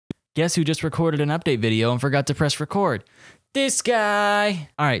Guess who just recorded an update video and forgot to press record? This guy!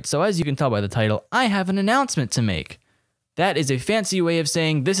 Alright, so as you can tell by the title, I have an announcement to make. That is a fancy way of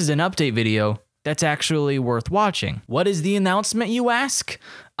saying this is an update video that's actually worth watching. What is the announcement, you ask?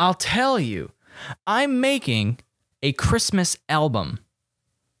 I'll tell you. I'm making a Christmas album.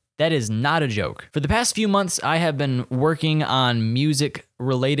 That is not a joke. For the past few months, I have been working on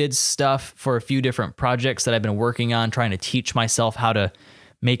music-related stuff for a few different projects that I've been working on, trying to teach myself how to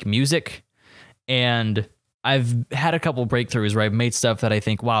make music. And I've had a couple breakthroughs where I've made stuff that I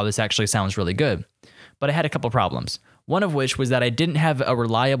think, wow, this actually sounds really good. But I had a couple problems. One of which was that I didn't have a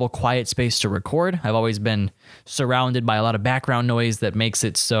reliable quiet space to record. I've always been surrounded by a lot of background noise that makes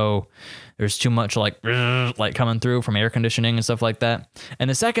it so there's too much like coming through from air conditioning and stuff like that. And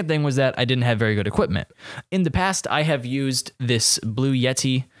the second thing was that I didn't have very good equipment. In the past, I have used this Blue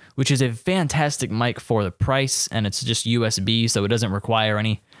Yeti, which is a fantastic mic for the price, and it's just USB, so it doesn't require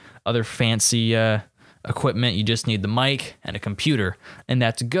any other fancy equipment. You just need the mic and a computer, and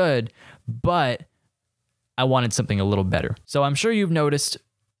that's good, but I wanted something a little better. So I'm sure you've noticed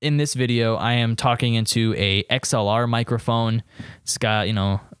in this video, I am talking into a XLR microphone. It's got,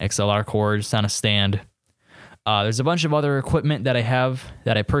 XLR cords on a stand. There's a bunch of other equipment that I have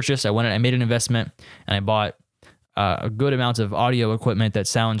that I purchased. I made an investment and I bought a good amount of audio equipment that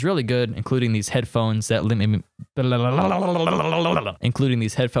sounds really good, including these headphones that make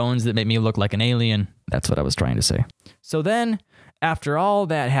me look like an alien. That's what I was trying to say. So then, after all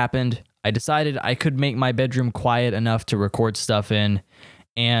that happened, I decided I could make my bedroom quiet enough to record stuff in,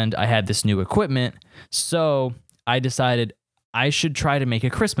 and I had this new equipment, so I decided I should try to make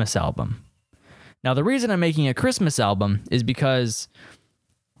a Christmas album. Now, the reason I'm making a Christmas album is because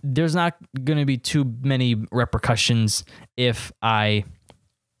there's not going to be too many repercussions if I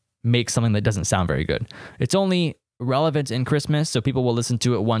make something that doesn't sound very good. It's only relevant in Christmas, so people will listen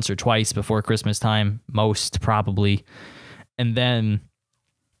to it once or twice before Christmas time, most probably, and then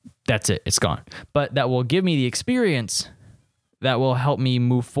that's it, it's gone. But that will give me the experience that will help me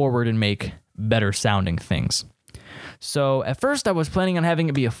move forward and make better sounding things. So at first I was planning on having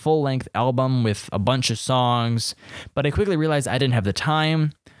it be a full-length album with a bunch of songs, but I quickly realized I didn't have the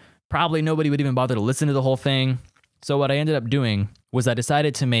time. Probably nobody would even bother to listen to the whole thing. So what I ended up doing was I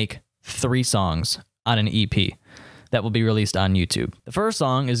decided to make 3 songs on an EP that will be released on YouTube. The first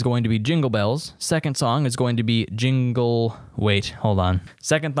song is going to be Jingle Bells. Second song is going to be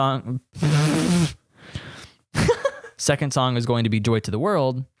Second song is going to be Joy to the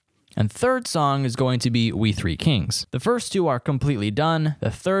World. And third song is going to be We Three Kings. The first 2 are completely done.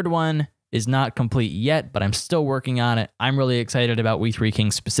 The third one is not complete yet, but I'm still working on it. I'm really excited about We Three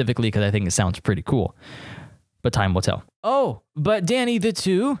Kings specifically because I think it sounds pretty cool. But time will tell. Oh, but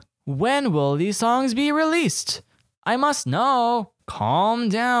Dannythetwo, when will these songs be released? I must know. Calm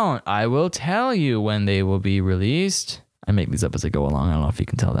down. I will tell you when they will be released. I make these up as I go along. I don't know if you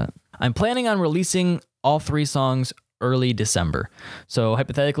can tell that. I'm planning on releasing all 3 songs early December. So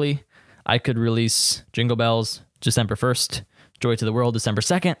hypothetically, I could release Jingle Bells December 1st, Joy to the World December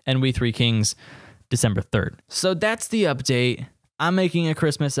 2nd, and We Three Kings December 3rd. So that's the update. I'm making a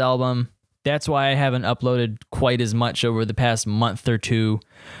Christmas album. That's why I haven't uploaded quite as much over the past month or 2.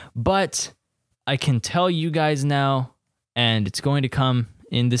 But I can tell you guys now, and it's going to come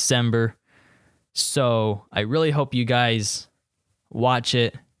in December. So I really hope you guys watch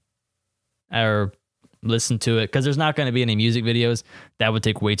it or listen to it, because there's not going to be any music videos. That would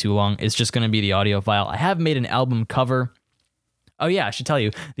take way too long. It's just going to be the audio file. I have made an album cover. Oh yeah, I should tell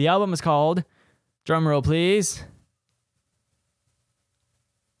you. The album is called, drumroll please,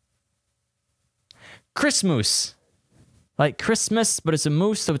 Christmas. Like Christmas, but it's a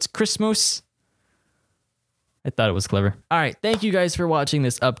moose, so it's Christmas. I thought it was clever. All right, thank you guys for watching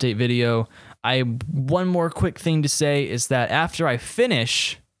this update video. One more quick thing to say is that after I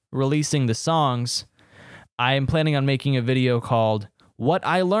finish releasing the songs, I am planning on making a video called What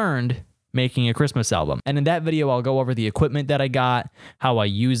I Learned Making a Christmas Album. And in that video, I'll go over the equipment that I got, how I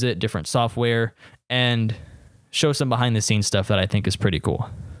use it, different software, and show some behind the scenes stuff that I think is pretty cool.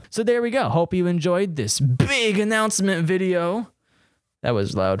 So there we go. Hope you enjoyed this big announcement video. That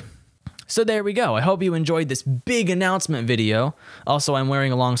was loud. So there we go. I hope you enjoyed this big announcement video. Also, I'm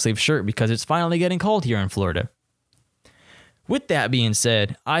wearing a long sleeve shirt because it's finally getting cold here in Florida. With that being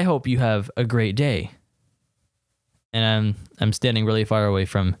said, I hope you have a great day. And I'm standing really far away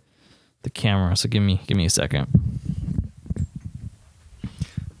from the camera, so give me a second.